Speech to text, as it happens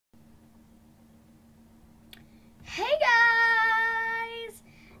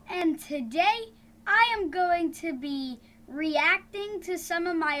and today I am going to be reacting to some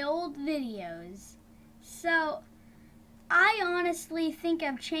of my old videos. So, I honestly think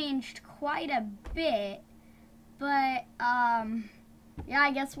I've changed quite a bit, but, yeah,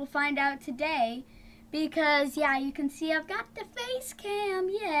 I guess we'll find out today. Because, yeah, you can see I've got the face cam,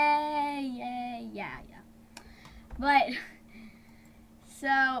 yeah. But,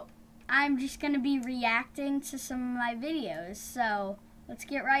 so, I'm just going to be reacting to some of my videos, so let's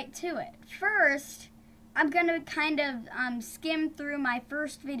get right to it. First, I'm going to kind of skim through my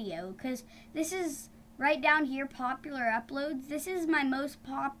first video, because this is right down here, popular uploads. This is my most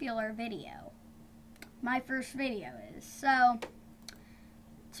popular video. My first video is. So,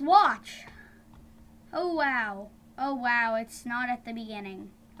 let's watch. Oh wow, it's not at the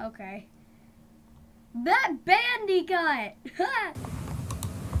beginning. Okay. That Bandicoot!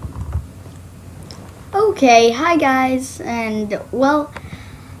 Okay, hi guys, and well,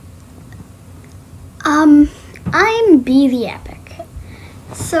 I'm B the Epic.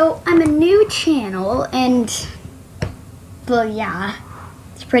 So I'm a new channel, and well, yeah,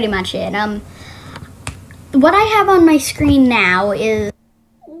 that's pretty much it. What I have on my screen now is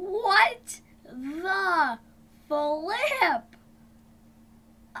what the flip?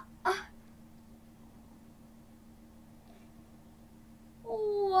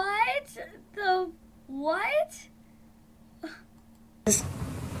 What the what?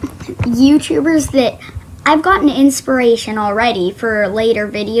 YouTubers that I've gotten inspiration already for later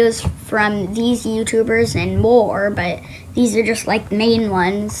videos from these YouTubers and more, but these are just like the main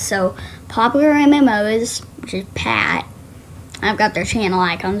ones. So Popular MMOs, which is Pat. I've got their channel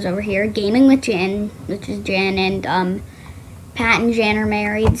icons over here. Gaming with Jen, which is Jen, and Pat and Jen are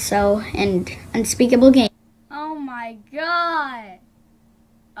married. So, and Unspeakable Game. Oh my god.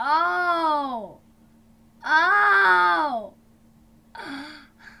 Oh.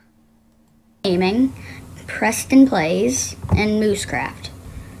 Gaming, Preston Plays, and Moosecraft.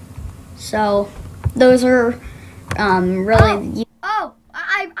 So, those are really...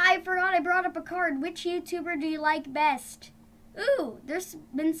 I forgot I brought up a card. Which YouTuber do you like best? Ooh, there's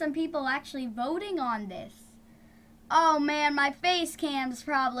been some people actually voting on this. Oh man, my face cam's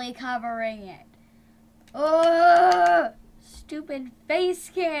probably covering it. Oh, stupid face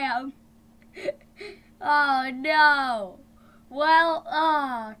cam. Oh no. Well,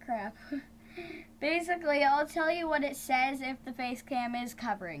 oh crap. Basically, I'll tell you what it says if the face cam is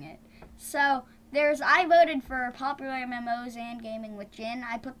covering it. So, I voted for Popular MMOs and Gaming with Jen.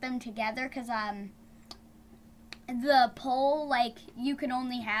 I put them together because, the poll, like, you can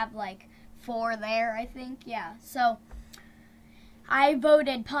only have, like, 4 there, I think. Yeah, so I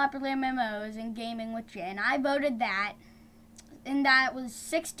voted Popular MMOs and Gaming with Jen. I voted that, and that was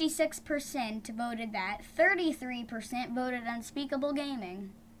 66% voted that. 33% voted Unspeakable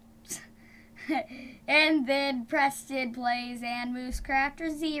Gaming. And then Preston Plays and Moosecraft are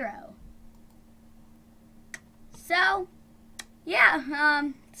 0. So,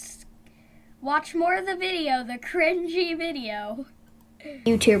 yeah, watch more of the video, the cringy video.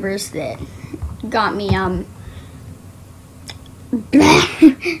 YouTubers that got me,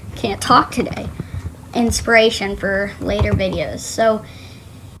 can't talk today, inspiration for later videos. So,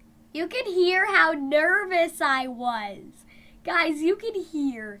 you could hear how nervous I was. Guys, you could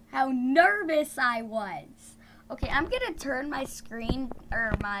hear how nervous I was. Okay, I'm gonna turn my screen,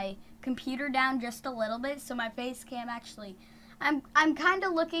 or my computer down just a little bit so my face cam actually, I'm kind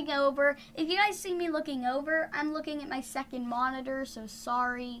of looking over. If you guys see me looking over, I'm looking at my second monitor, so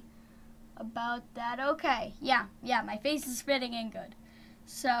sorry about that. Okay, yeah, my face is fitting in good.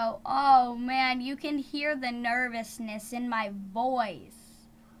 So, oh man, you can hear the nervousness in my voice.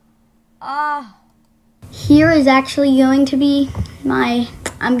 Here is actually going to be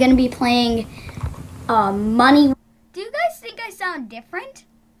I'm going to be playing Money. Do you guys think I sound different?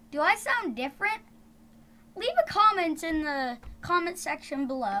 Do I sound different? Leave a comment in the comment section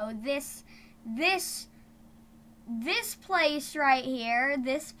below. This place right here,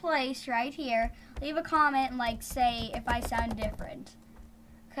 leave a comment and like say if I sound different.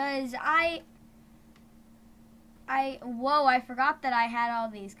 Cause whoa, I forgot that I had all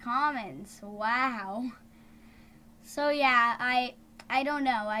these comments. Wow. So yeah, I don't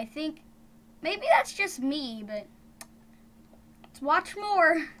know. I think maybe that's just me, but let's watch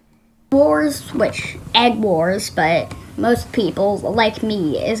more. Wars, which Egg Wars, but most people like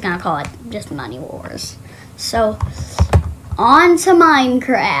me is gonna call it just Money Wars. So on to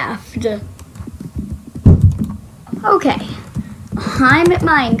Minecraft. Okay, I'm at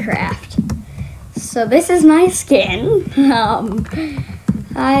Minecraft. So this is my skin.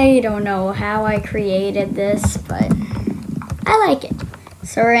 I don't know how I created this, but I like it.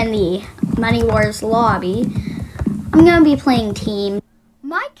 So we're in the Money Wars lobby. I'm gonna be playing team.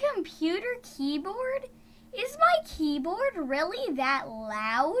 My computer keyboard? Is my keyboard really that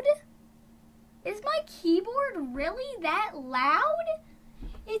loud? Is my keyboard really that loud?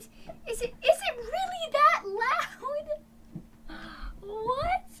 Is it really that loud?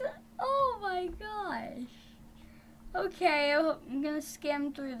 What? Oh my gosh. Okay, I'm gonna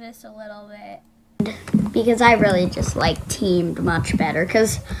skim through this a little bit. Because I really just like teamed much better,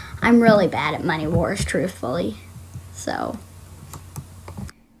 because I'm really bad at Money Wars, truthfully. So.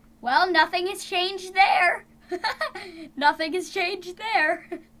 Well, nothing has changed there. Nothing has changed there.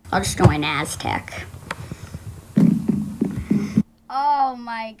 I'll just join Aztec. Oh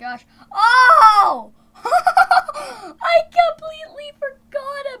my gosh. Oh! I completely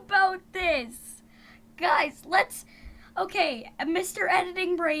forgot about this. Guys, let's... Okay, Mr.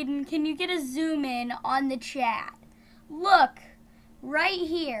 Editing Braden, can you get a zoom in on the chat? Look, right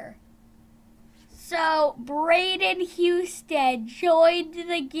here. So, Braden Husted joined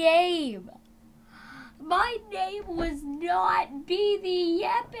the game. My name was not Be the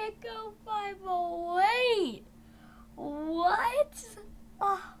Epic 0508. What?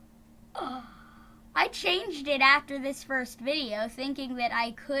 I changed it after this first video, thinking that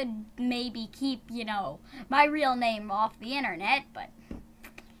I could maybe keep, my real name off the internet, but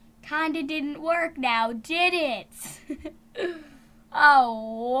kinda didn't work now, did it?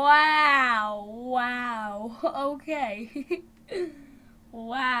 Oh, wow, okay.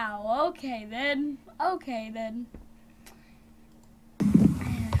 Wow, okay then.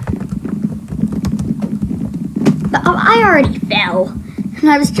 I already fell, and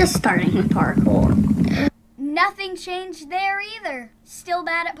I was just starting with parkour. Nothing changed there either. Still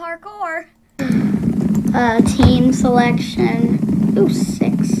bad at parkour. Team selection. Ooh,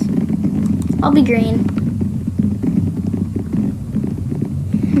 6. I'll be green.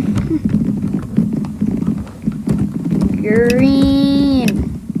 Green.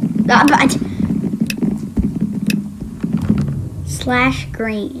 /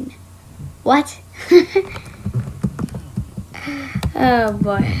 green. What? Oh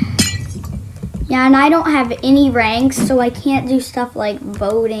boy. Yeah, and I don't have any ranks, so I can't do stuff like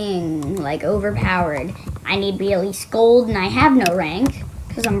voting, like overpowered. I need to be at least gold, and I have no rank,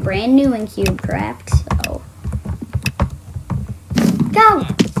 because I'm brand new in CubeCraft, so. Go!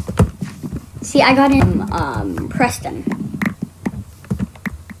 See, I got in, Preston.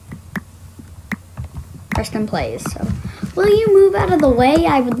 Preston plays, so. Will you move out of the way?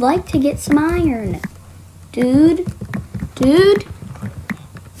 I would like to get some iron. Dude.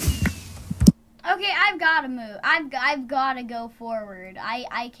 Okay, I've got to move. I've got to go forward.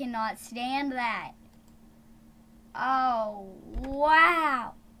 I cannot stand that. Oh,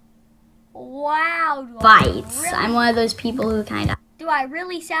 wow. Wow. Fights. Really, I'm one of those people who kind of... Do I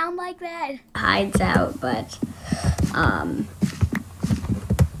really sound like that? Hides out, but,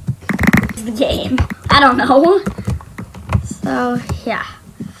 it's the game. I don't know. So, yeah.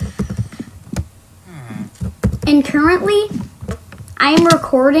 And currently, I am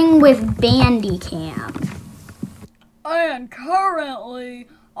recording with Bandicam. And currently,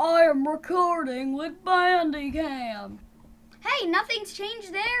 I am recording with Bandicam. Hey, nothing's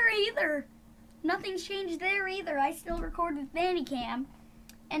changed there either. Nothing's changed there either. I still record with Bandicam.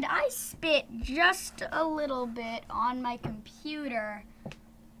 And I spit just a little bit on my computer.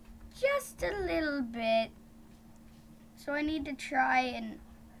 Just a little bit. So I need to try and...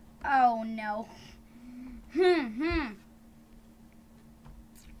 Oh, no.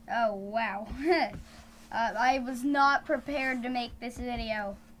 Oh, wow. I was not prepared to make this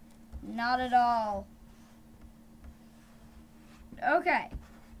video. Not at all. Okay.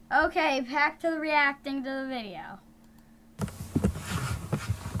 Okay, back to reacting to the video.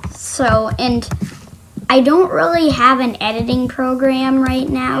 So, and I don't really have an editing program right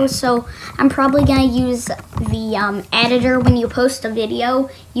now, so I'm probably going to use the editor. When you post a video,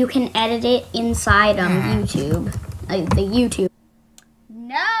 you can edit it inside YouTube. The YouTube.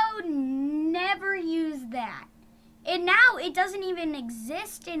 No, never use that. And now it doesn't even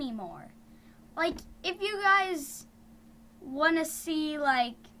exist anymore. Like, if you guys want to see,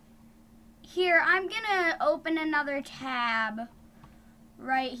 like, here, I'm going to open another tab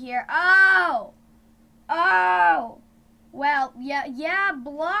right here. Oh! Well, yeah,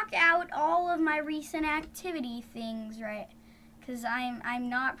 block out all of my recent activity things, right? Because I'm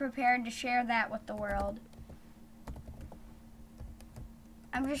not prepared to share that with the world.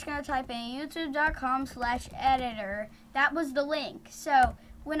 I'm just going to type in youtube.com/editor. That was the link. So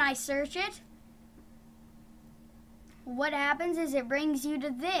when I search it, what happens is it brings you to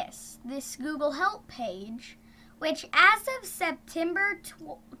this Google Help page which as of September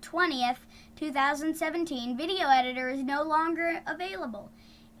 20th, 2017, Video Editor is no longer available.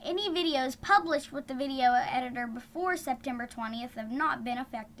 Any videos published with the Video Editor before September 20th have not been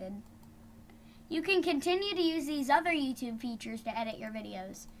affected. You can continue to use these other YouTube features to edit your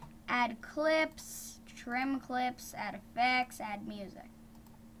videos. Add clips, trim clips, add effects, add music.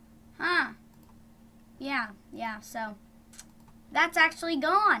 Huh. Yeah, so that's actually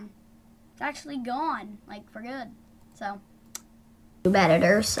gone. It's actually gone, like for good. So, YouTube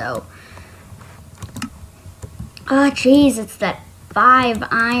Editor, so. Oh, jeez, it's that 5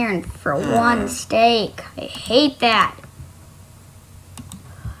 iron for 1 steak. I hate that.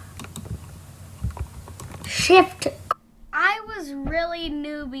 Shift. I was really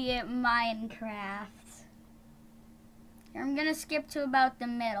newbie at Minecraft. I'm gonna skip to about the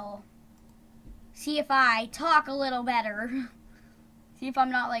middle. See if I talk a little better. See if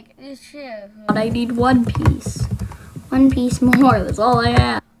I'm not like, shit. But I need 1 piece. 1 piece more, that's all I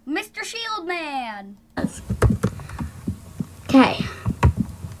have. Mr. Shield Man! Okay.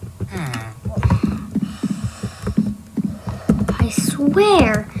 I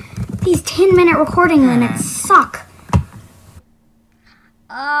swear, these 10-minute recording limits suck.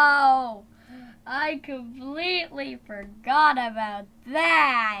 Oh, I completely forgot about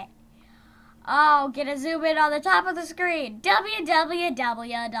that. Oh, get a zoom in on the top of the screen.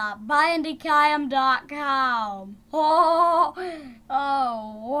 www.bandicam.com. Oh,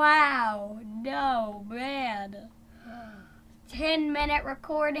 wow. No, man. 10-minute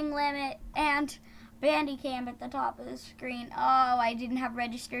recording limit and Bandicam at the top of the screen. Oh, I didn't have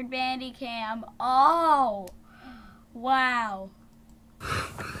registered Bandicam. Oh, wow.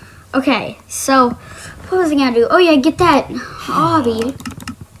 Okay, so what was I gonna do? Oh yeah, get that hobby.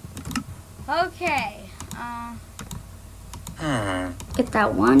 Okay, get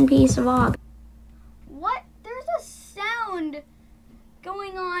that 1 piece of hobby. What? There's a sound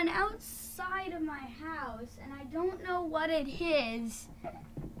going on outside of my house, and I don't know what it is.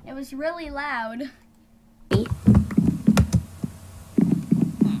 It was really loud.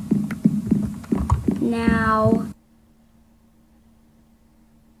 Now.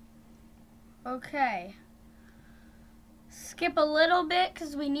 Okay. Skip a little bit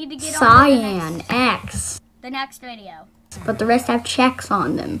because we need to get on the next video. But the rest have checks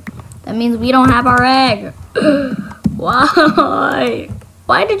on them. That means we don't have our egg. Why?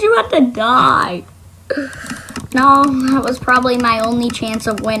 Why did you have to die? No, that was probably my only chance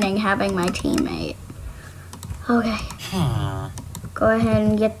of winning, having my teammate. Okay. Go ahead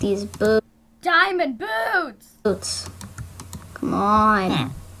and get these boots. Diamond boots! Come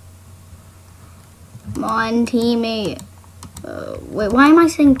on. Come on, teammate. Wait, why am I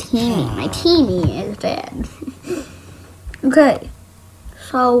saying teamy? My teamy is dead. Okay.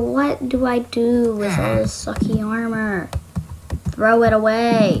 So what do I do with all this sucky armor? Throw it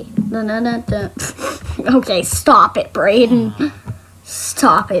away. Okay, stop it, Brayden.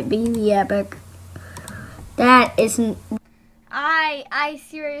 Stop it, be the epic. That isn't... I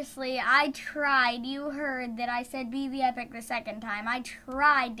seriously, I tried. You heard that I said be the epic the second time. I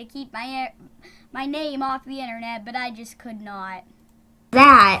tried to keep my name off the internet, but I just could not.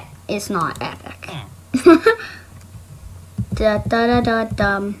 That is not epic.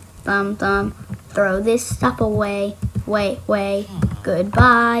 Dum. Throw this stuff away. Way.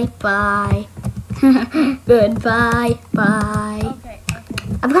 Goodbye, bye. Goodbye, bye. Okay.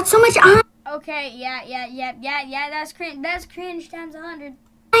 I've got so much iron. Okay, yeah, that's cringe times 100.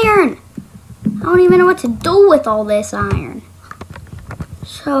 Iron! I don't even know what to do with all this iron.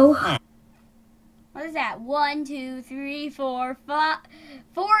 So, what is that? 1, 2, 3, 4, 5,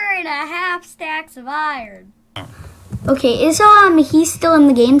 4.5 stacks of iron. Okay, is he still in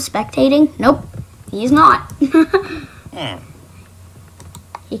the game spectating? Nope, he's not.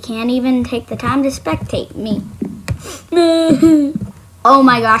 He can't even take the time to spectate me. Oh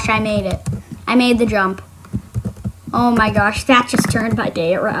my gosh, I made it. I made the jump. Oh my gosh, that just turned my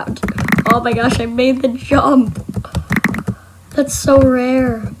day around. Oh my gosh, I made the jump. That's so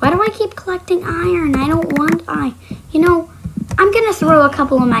rare. Why do I keep collecting iron? I don't want iron. You know, I'm gonna throw a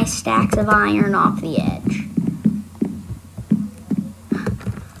couple of my stacks of iron off the edge.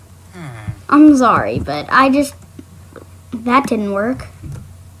 I'm sorry, but that didn't work.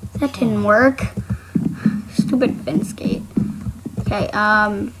 That didn't work. Stupid Finskate. Okay,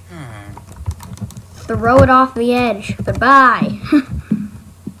 throw it off the edge. Goodbye.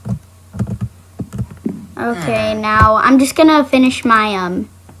 Okay, now I'm just gonna finish my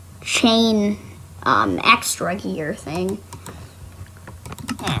chain extra gear thing.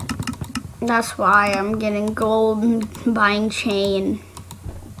 That's why I'm getting gold and buying chain.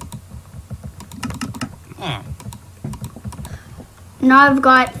 Now I've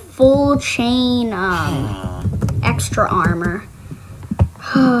got full chain extra armor.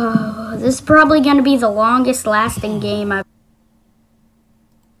 This is probably going to be the longest lasting game I've...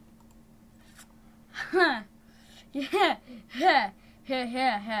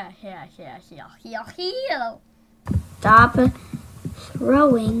 Stop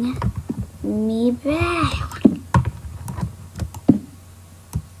throwing me back.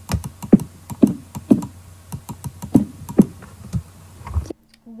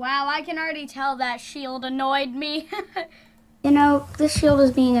 Wow, I can already tell that shield annoyed me. You know, this shield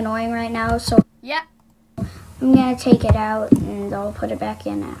is being annoying right now, so yep. I'm gonna take it out and I'll put it back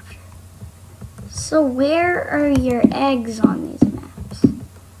in after. So where are your eggs on these maps?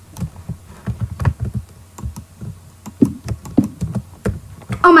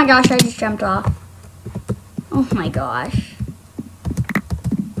 Oh my gosh, I just jumped off. Oh my gosh.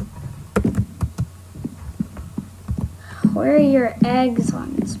 Where are your eggs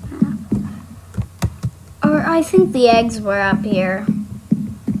on this map? Or I think the eggs were up here.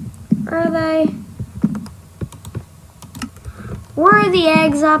 Are they? Were the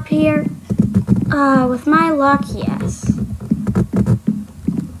eggs up here? With my luck, yes.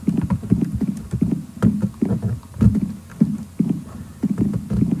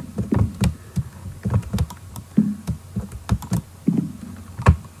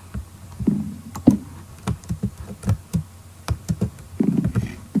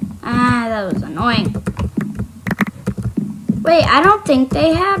 That was annoying. Wait, I don't think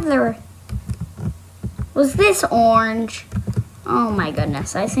they have their... Was this orange? Oh my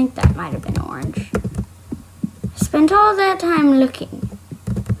goodness, I think that might have been orange. I spent all that time looking.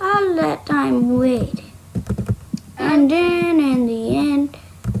 All that time waiting. And then in the end,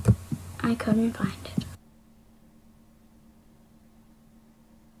 I couldn't find it.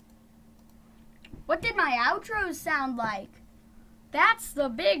 What did my outros sound like? That's the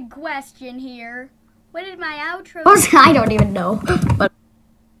big question here. What did my outro... I don't even know. But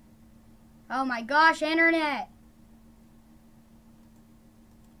oh my gosh, internet.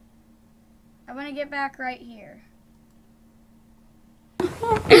 I want to get back right here.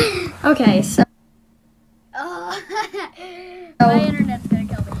 Okay, so... Oh, my internet's gonna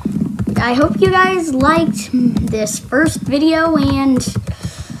kill me. I hope you guys liked this first video and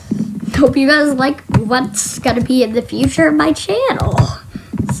hope you guys like what's gonna be in the future of my channel.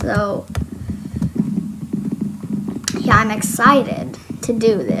 So, yeah, I'm excited to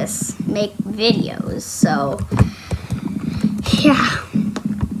do this, make videos. So, yeah.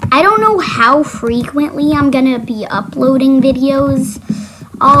 I don't know how frequently I'm gonna be uploading videos.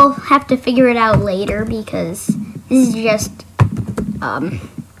 I'll have to figure it out later because this is just,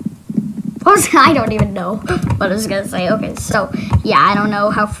 I don't even know what I was gonna say. Okay, so yeah, I don't know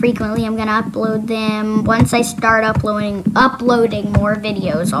how frequently I'm gonna upload them. Once I start uploading more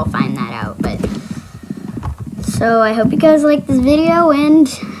videos, I'll find that out. But so I hope you guys like this video and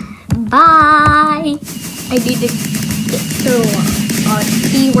bye. I need to get to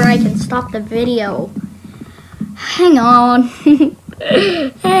see where I can stop the video. Hang on.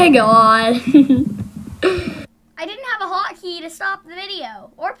 Hang on. I didn't have a hotkey to stop the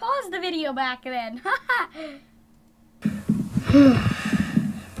video or pause the video back then.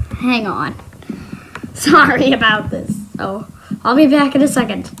 Hang on. Sorry about this. So I'll be back in a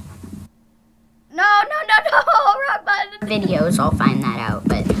second. No, wrong button. Videos, I'll find that out,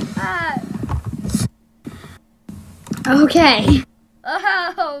 but okay.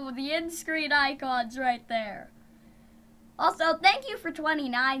 Oh, the end screen icon's right there. Also, thank you for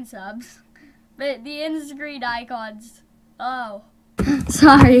 29 subs. But the end screen icons. Oh.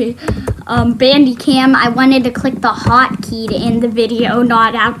 Sorry. Bandicam, I wanted to click the hotkey to end the video,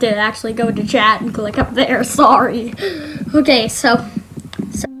 not have to actually go to chat and click up there. Sorry. Okay, so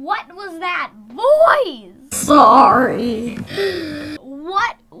what was that voice? Sorry.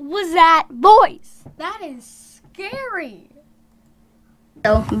 What was that voice? That is scary.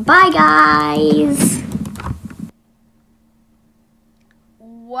 So, bye guys.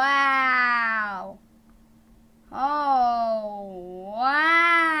 Wow. Oh,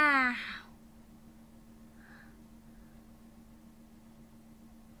 wow.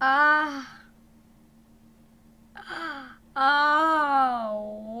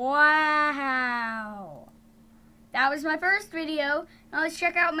 Oh, wow. That was my first video. Now let's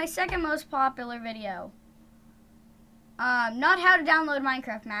check out my second most popular video. Not how to download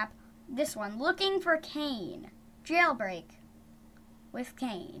Minecraft map. This one, looking for Caine. Jailbreak with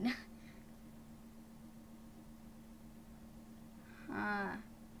Caine.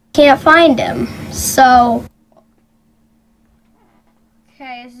 Can't find him, so...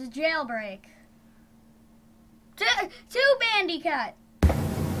 Okay, this is Jailbreak. To Bandicut.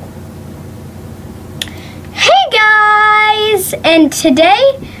 Hey guys! And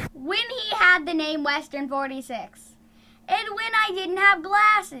today, when he had the name Western 46, and when I didn't have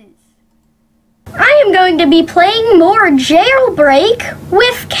glasses, I am going to be playing more Jailbreak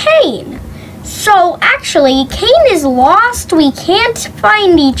with Kane. So actually, Kane is lost. We can't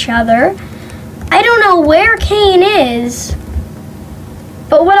find each other. I don't know where Kane is.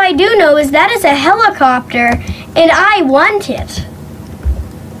 But what I do know is that is a helicopter, and I want it.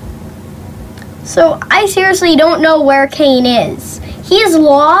 So I seriously don't know where Kane is. He is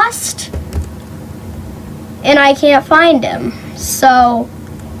lost, and I can't find him. So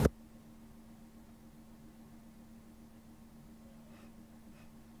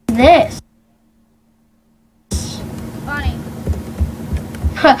this. Funny.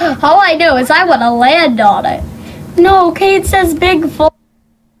 All I know is I want to land on it. No, Kane says big fall.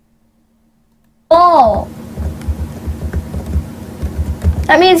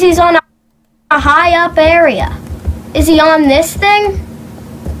 That means he's on a high up area. Is he on this thing?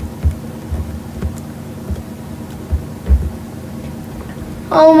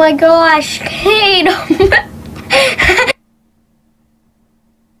 Oh my gosh, Kane.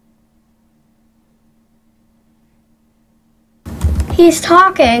 He's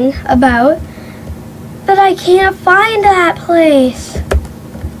talking about, but I can't find that place.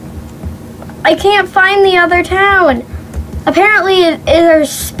 I can't find the other town. Apparently there's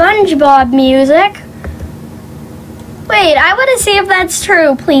SpongeBob music. Wait, I want to see if that's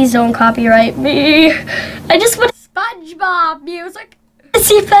true. Please don't copyright me. I just want SpongeBob music. Let's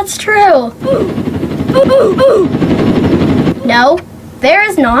see if that's true. No, there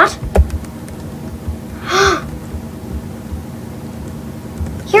is not.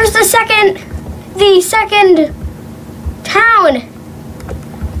 Here's the second town.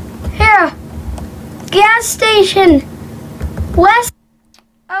 Here, gas station, west.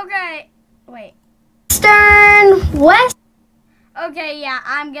 Okay, wait. Western West. Okay, yeah,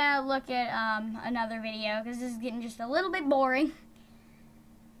 I'm gonna look at another video because this is getting just a little bit boring.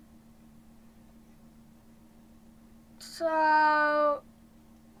 So,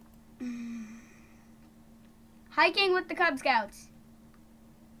 hiking with the Cub Scouts.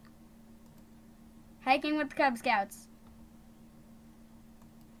 Hiking with the Cub Scouts.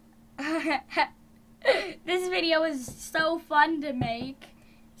 This video is so fun to make.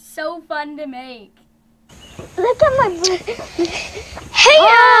 So fun to make. Look at my Hey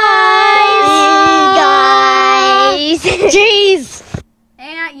guys! Jeez!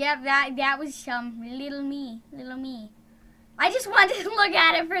 And yeah, that was some little me. I just wanted to look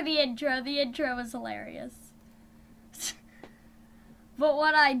at it for the intro. The intro was hilarious. But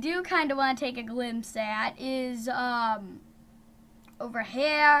what I do kind of want to take a glimpse at is over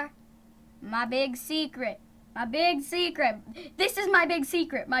here, my big secret. My big secret. This is my big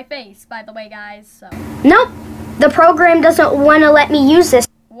secret, my face, by the way, guys. So. Nope. The program doesn't want to let me use this.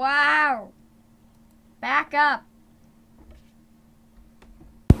 Wow. Back up.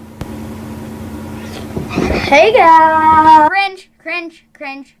 Hey, guys. Cringe.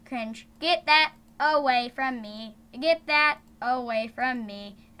 Get that away from me. Get that away from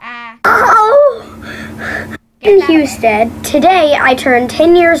me. Oh. In Houston, today I turned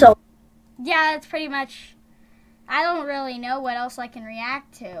 10 years old. Yeah, that's pretty much, I don't really know what else I can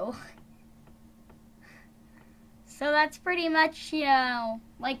react to. So that's pretty much, you know,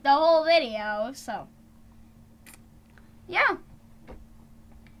 like the whole video, so. Yeah.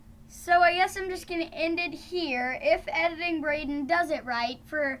 So I guess I'm just going to end it here. If Editing Braden does it right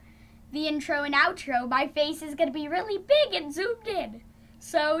for the intro and outro, my face is going to be really big and zoomed in.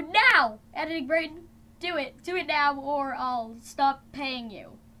 So now, Editing Braden, do it. Do it now or I'll stop paying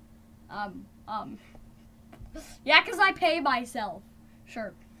you. Yeah, because I pay myself.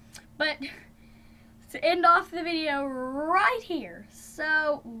 Sure. But to end off the video right here.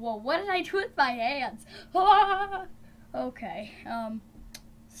 So, well, what did I do with my hands? Okay.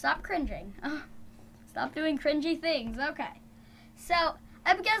 Stop cringing. Stop doing cringy things. Okay. So, I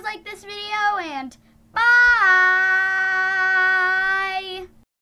hope you guys like this video and bye!